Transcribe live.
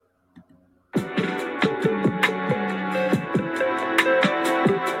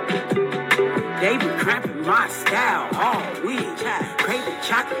My style all week. Craving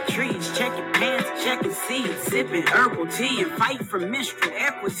chocolate trees, checking pants, checking seeds, sipping herbal tea and fight for menstrual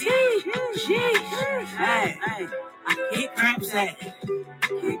equity. Hey, I kick cramps at. Kick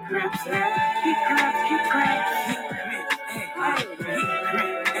cramps at. Kick cramps, kick cramps. Kick cramps, hey, kick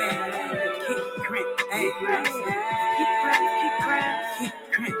cramps, hey, kick cramps, hey, kick cramps, kick cramps, kick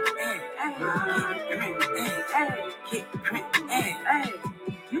cramps, hey, kick cramps, hey.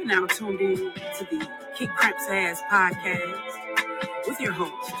 You're now tuned in to the Kick Cramps Ass podcast with your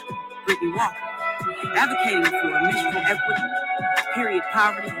host, Brittany Walker, advocating for menstrual equity, period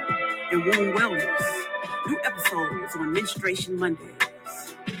poverty, and womb wellness. New episodes on Menstruation Mondays.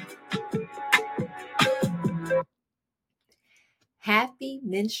 Happy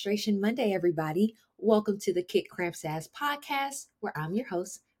Menstruation Monday, everybody. Welcome to the Kick Cramps Ass podcast, where I'm your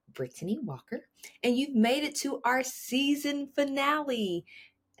host, Brittany Walker, and you've made it to our season finale.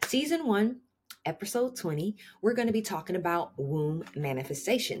 Season 1, episode 20, we're going to be talking about womb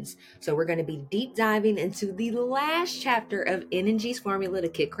manifestations. So we're going to be deep diving into the last chapter of N&G's formula to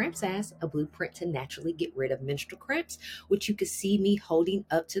kick cramps ass, a blueprint to naturally get rid of menstrual cramps, which you can see me holding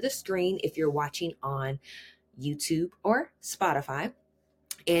up to the screen if you're watching on YouTube or Spotify.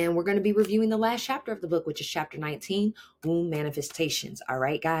 And we're going to be reviewing the last chapter of the book, which is chapter 19, Womb Manifestations. All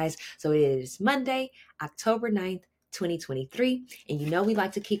right, guys. So it is Monday, October 9th, 2023. And you know we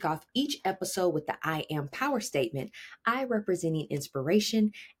like to kick off each episode with the I am power statement. I representing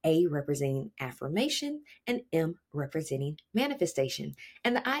inspiration, A representing affirmation, and M representing manifestation.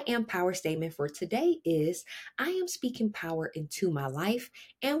 And the I am power statement for today is I am speaking power into my life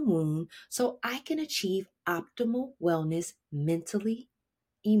and womb so I can achieve optimal wellness mentally,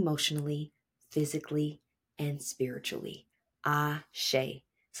 emotionally, physically, and spiritually. Ashe.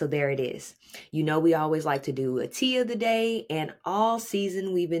 So there it is. You know, we always like to do a tea of the day, and all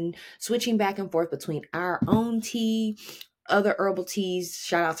season we've been switching back and forth between our own tea, other herbal teas.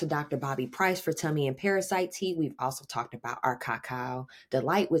 Shout out to Dr. Bobby Price for tummy and parasite tea. We've also talked about our cacao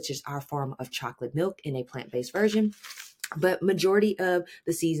delight, which is our form of chocolate milk in a plant-based version. But majority of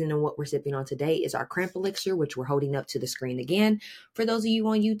the season and what we're sipping on today is our cramp elixir, which we're holding up to the screen again. For those of you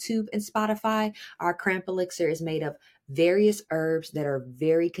on YouTube and Spotify, our cramp elixir is made of various herbs that are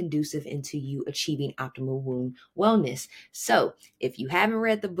very conducive into you achieving optimal womb wellness. So if you haven't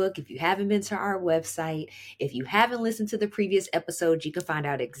read the book, if you haven't been to our website, if you haven't listened to the previous episodes, you can find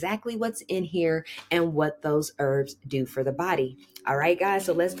out exactly what's in here and what those herbs do for the body. All right, guys,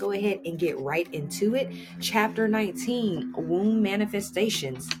 so let's go ahead and get right into it. Chapter 19, Womb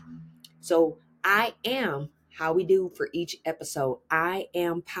Manifestations. So I am, how we do for each episode, I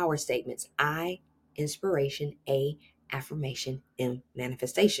am power statements. I, inspiration, A, affirmation, M,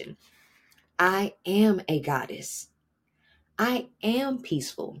 manifestation. I am a goddess. I am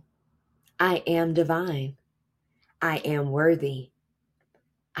peaceful. I am divine. I am worthy.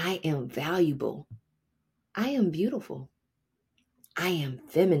 I am valuable. I am beautiful. I am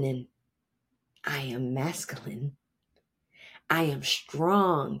feminine. I am masculine. I am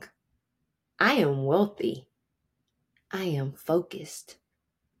strong. I am wealthy. I am focused.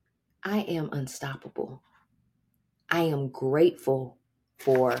 I am unstoppable. I am grateful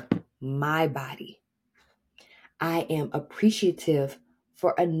for my body. I am appreciative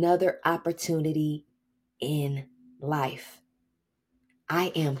for another opportunity in life.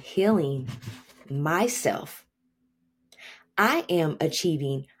 I am healing myself. I am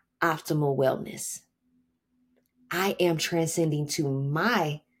achieving optimal wellness. I am transcending to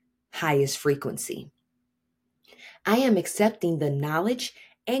my highest frequency. I am accepting the knowledge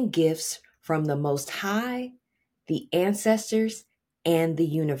and gifts from the Most High, the ancestors, and the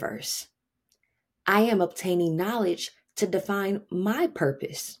universe. I am obtaining knowledge to define my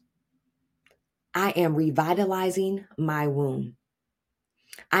purpose. I am revitalizing my womb.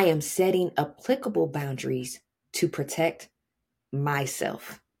 I am setting applicable boundaries to protect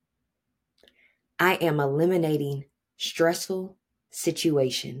myself. I am eliminating stressful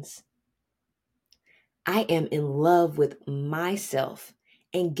situations. I am in love with myself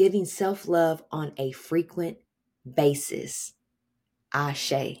and giving self-love on a frequent basis.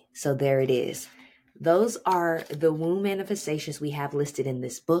 Ashe. So there it is. Those are the womb manifestations we have listed in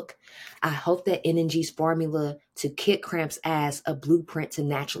this book. I hope that N&G's formula to kick cramps ass, a blueprint to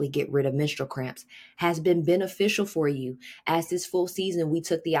naturally get rid of menstrual cramps, has been beneficial for you. As this full season, we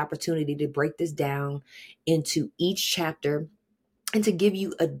took the opportunity to break this down into each chapter and to give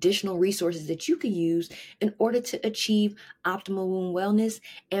you additional resources that you can use in order to achieve optimal womb wellness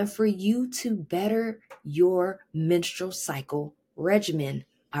and for you to better your menstrual cycle regimen.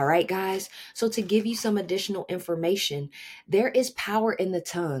 All right, guys. So, to give you some additional information, there is power in the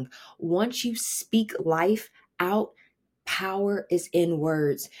tongue. Once you speak life out, power is in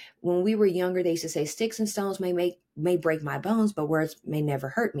words. When we were younger, they used to say, "Sticks and stones may break my bones, but words may never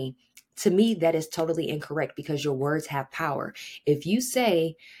hurt me." To me, that is totally incorrect because your words have power. If you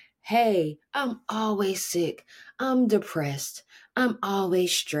say, "Hey, I'm always sick. I'm depressed. I'm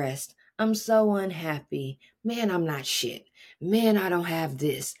always stressed. I'm so unhappy. Man, I'm not shit. Man, I don't have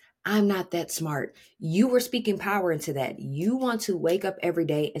this. I'm not that smart." You were speaking power into that. You want to wake up every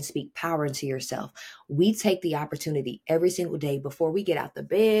day and speak power into yourself. We take the opportunity every single day before we get out the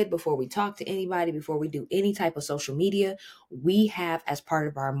bed, before we talk to anybody, before we do any type of social media. We have, as part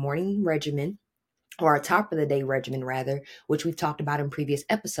of our morning regimen, or our top of the day regimen rather, which we've talked about in previous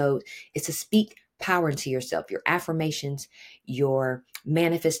episodes, is to speak power into yourself, your affirmations, your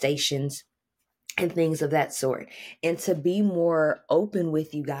manifestations, and things of that sort. And to be more open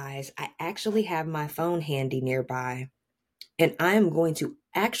with you guys, I actually have my phone handy nearby. And I am going to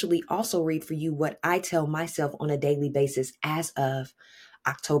actually also read for you what I tell myself on a daily basis as of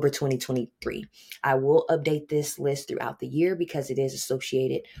October 2023. I will update this list throughout the year because it is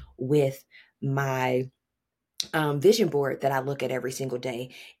associated with my vision board that I look at every single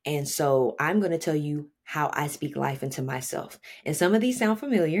day. And so I'm going to tell you how I speak life into myself. And some of these sound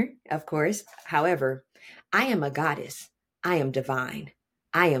familiar, of course. However, I am a goddess. I am divine.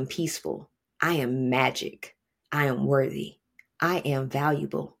 I am peaceful. I am magic. I am worthy. I am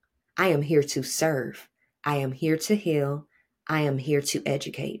valuable. I am here to serve. I am here to heal. I am here to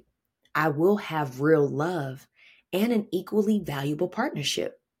educate. I will have real love and an equally valuable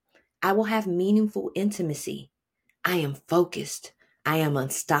partnership. I will have meaningful intimacy. I am focused. I am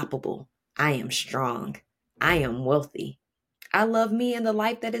unstoppable. I am strong. I am wealthy. I love me and the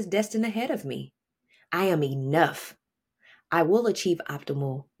life that is destined ahead of me. I am enough. I will achieve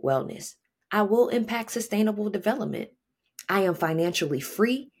optimal wellness. I will impact sustainable development. I am financially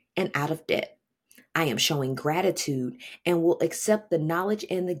free and out of debt. I am showing gratitude and will accept the knowledge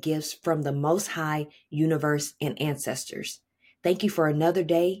and the gifts from the Most High, universe, and ancestors. Thank you for another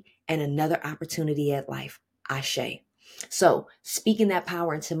day and another opportunity at life. Ashe. So, speaking that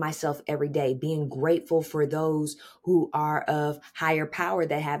power into myself every day, being grateful for those who are of higher power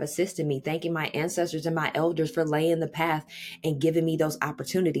that have assisted me, thanking my ancestors and my elders for laying the path and giving me those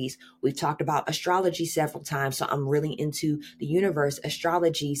opportunities. We've talked about astrology several times, so I'm really into the universe,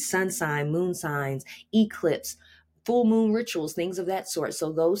 astrology, sun sign, moon signs, eclipse, full moon rituals, things of that sort.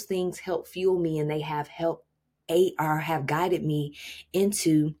 So those things help fuel me, and they have helped or have guided me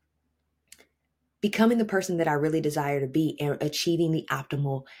into becoming the person that I really desire to be and achieving the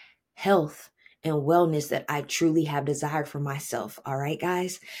optimal health and wellness that I truly have desired for myself. All right,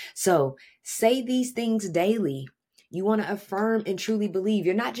 guys. So say these things daily. You want to affirm and truly believe.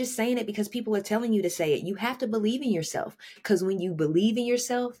 You're not just saying it because people are telling you to say it. You have to believe in yourself, because when you believe in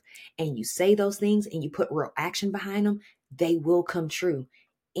yourself and you say those things and you put real action behind them, they will come true.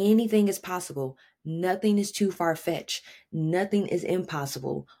 Anything is possible. Nothing is too far-fetched. Nothing is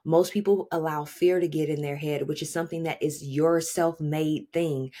impossible. Most people allow fear to get in their head, which is something that is your self-made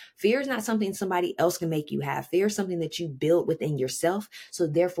thing. Fear is not something somebody else can make you have. Fear is something that you build within yourself. So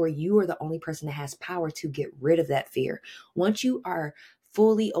therefore, you are the only person that has power to get rid of that fear. Once you are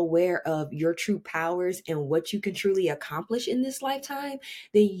fully aware of your true powers and what you can truly accomplish in this lifetime,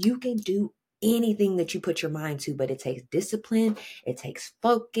 then you can do anything that you put your mind to. But it takes discipline, it takes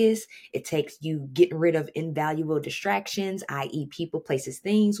focus, it takes you getting rid of invaluable distractions, i.e. people, places,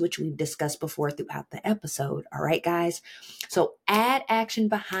 things, which we've discussed before throughout the episode. All right, guys. So add action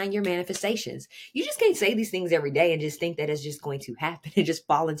behind your manifestations. You just can't say these things every day and just think that it's just going to happen and just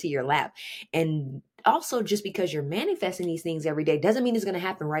fall into your lap. And also, just because you're manifesting these things every day doesn't mean it's going to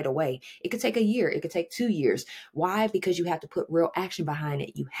happen right away. It could take a year. It could take 2 years. Why? Because you have to put real action behind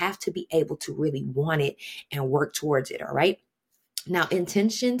it. You have to be able to really want it and work towards it. All right. Now,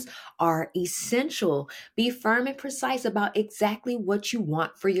 intentions are essential. Be firm and precise about exactly what you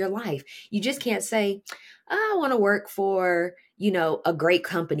want for your life. You just can't say, I want to work for, a great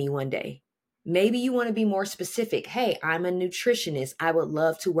company one day. Maybe you want to be more specific. Hey, I'm a nutritionist. I would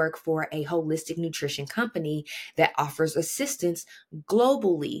love to work for a holistic nutrition company that offers assistance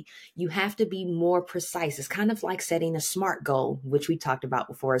globally. You have to be more precise. It's kind of like setting a SMART goal, which we talked about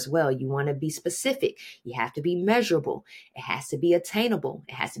before as well. You want to be specific. You have to be measurable. It has to be attainable.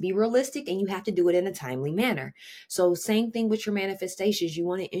 It has to be realistic, and you have to do it in a timely manner. So same thing with your manifestations. You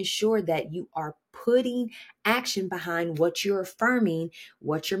want to ensure that you are putting action behind what you're affirming,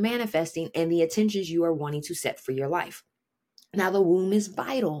 what you're manifesting, and the intentions you are wanting to set for your life. Now, the womb is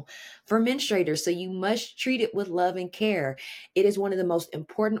vital for menstruators, so you must treat it with love and care. It is one of the most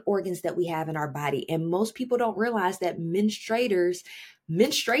important organs that we have in our body, and most people don't realize that menstruation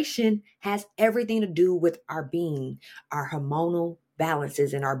has everything to do with our being, our hormonal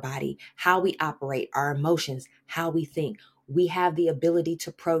balances in our body, how we operate, our emotions, how we think. We have the ability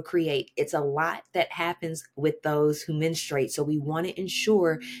to procreate. It's a lot that happens with those who menstruate, so we want to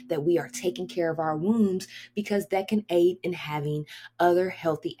ensure that we are taking care of our wombs, because that can aid in having other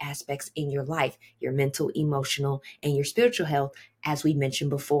healthy aspects in your life, your mental, emotional, and your spiritual health, as we mentioned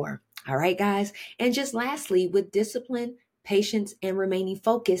before. All right, guys. And just lastly, with discipline, patience, and remaining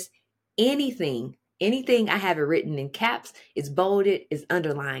focused, anything I have it written in caps, it's bolded, it's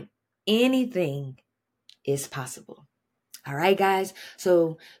underlined. Anything is possible. All right, guys.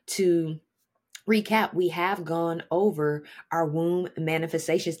 So to recap, we have gone over our womb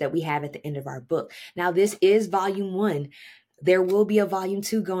manifestations that we have at the end of our book. Now, this is volume 1. There will be a volume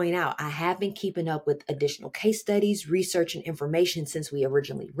 2 going out. I have been keeping up with additional case studies, research, and information since we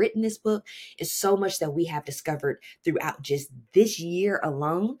originally written this book. It's so much that we have discovered throughout just this year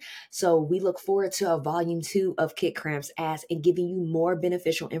alone. So we look forward to a volume 2 of Kick Cramps Ass and giving you more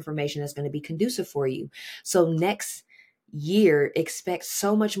beneficial information that's going to be conducive for you. So next year, expect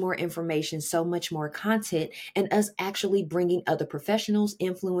so much more information, so much more content, and us actually bringing other professionals,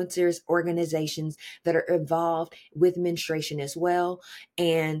 influencers, organizations that are involved with menstruation as well,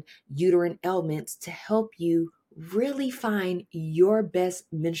 and uterine ailments to help you really find your best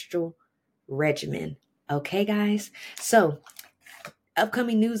menstrual regimen. Okay, guys? So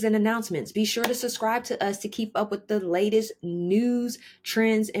upcoming news and announcements. Be sure to subscribe to us to keep up with the latest news,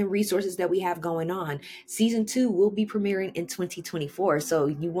 trends, and resources that we have going on. Season 2 will be premiering in 2024. So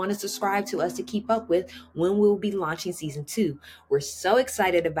you want to subscribe to us to keep up with when we'll be launching season 2. We're so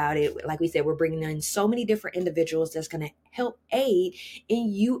excited about it. Like we said, we're bringing in so many different individuals that's going to help aid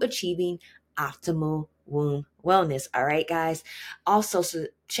in you achieving optimal womb wellness. All right, guys. Also, so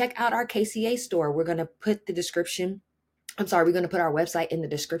check out our KCA store. We're going to put we're going to put our website in the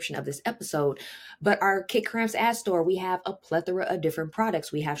description of this episode. But our Kick Cramps Ad Store, we have a plethora of different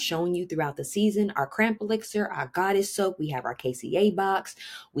products. We have shown you throughout the season our cramp elixir, our goddess soap. We have our KCA box.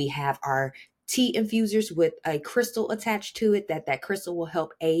 We have our tea infusers with a crystal attached to it that crystal will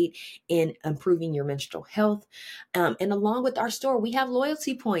help aid in improving your menstrual health. And along with our store, we have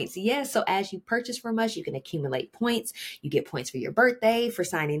loyalty points. Yes, so as you purchase from us, you can accumulate points. You get points for your birthday, for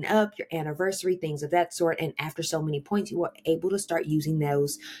signing up, your anniversary, things of that sort. And after so many points, you are able to start using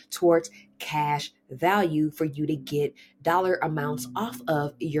those towards cash value for you to get dollar amounts off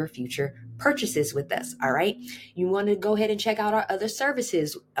of your future purchases with us. All right. You want to go ahead and check out our other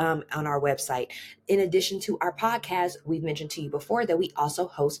services on our website. In addition to our podcast, we've mentioned to you before that we also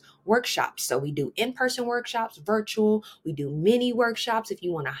host workshops. So we do in-person workshops, virtual. We do mini workshops if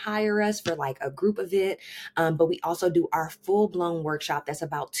you want to hire us for like a group event. But we also do our full-blown workshop that's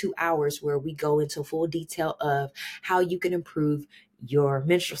about 2 hours, where we go into full detail of how you can improve your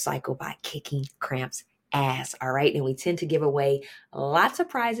menstrual cycle by kicking cramps ass. All right. And we tend to give away lots of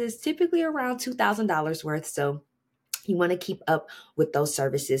prizes, typically around $2,000 worth. So you want to keep up with those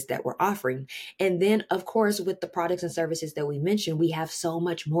services that we're offering. And then, of course, with the products and services that we mentioned, we have so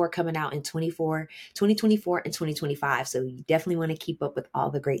much more coming out in 2024 and 2025. So you definitely want to keep up with all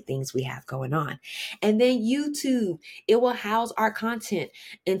the great things we have going on. And then YouTube, it will house our content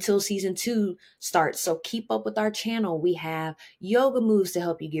until season 2 starts. So keep up with our channel. We have yoga moves to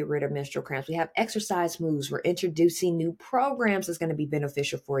help you get rid of menstrual cramps. We have exercise moves. We're introducing new programs that's going to be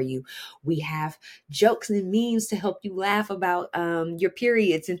beneficial for you. We have jokes and memes to help you laugh about your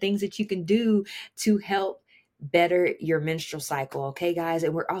periods and things that you can do to help better your menstrual cycle. Okay, guys.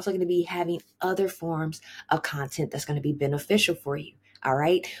 And we're also going to be having other forms of content that's going to be beneficial for you. All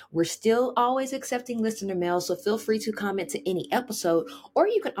right. We're still always accepting listener mail, so feel free to comment to any episode, or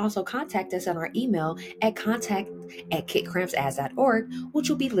you can also contact us on our email at contact@kickcrampsass.org, which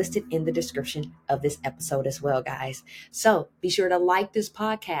will be listed in the description of this episode as well, guys. So be sure to like this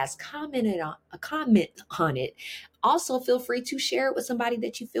podcast, comment on it. Also, feel free to share it with somebody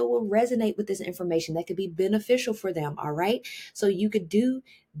that you feel will resonate with this information that could be beneficial for them. All right. So you could do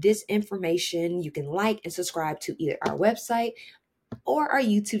this information. You can like and subscribe to either our website or our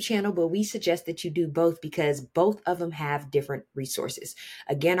YouTube channel, but we suggest that you do both because both of them have different resources.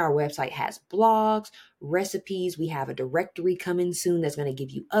 Again, our website has blogs, recipes. We have a directory coming soon that's going to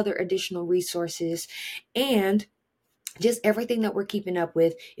give you other additional resources. And just everything that we're keeping up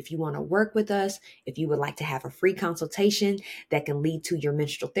with. If you want to work with us, if you would like to have a free consultation that can lead to your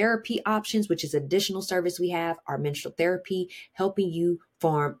menstrual therapy options, which is additional service we have, our menstrual therapy, helping you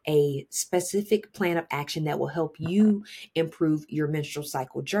form a specific plan of action that will help you improve your menstrual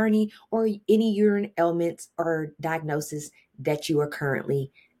cycle journey or any urine ailments or diagnosis that you are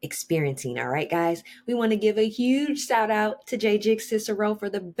currently experiencing. All right, guys, we want to give a huge shout out to JJ Cicero for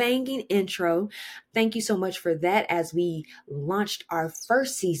the banging intro. Thank you so much for that as we launched our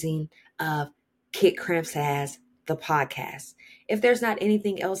first season of Kick Cramps Has the podcast. If there's not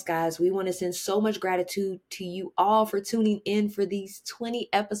anything else, guys, we want to send so much gratitude to you all for tuning in for these 20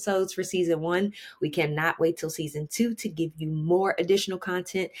 episodes for season 1. We cannot wait till season 2 to give you more additional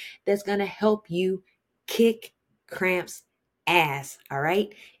content that's going to help you kick cramps ass. All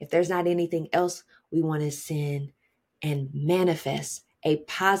right. If there's not anything else, we want to send and manifest a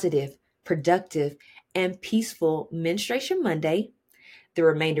positive, productive, and peaceful Menstruation Monday, the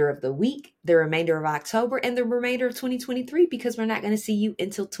remainder of the week, the remainder of October, and the remainder of 2023, because we're not going to see you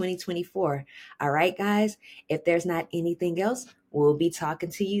until 2024. All right, guys, if there's not anything else, we'll be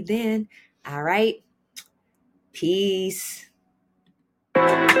talking to you then. All right, peace.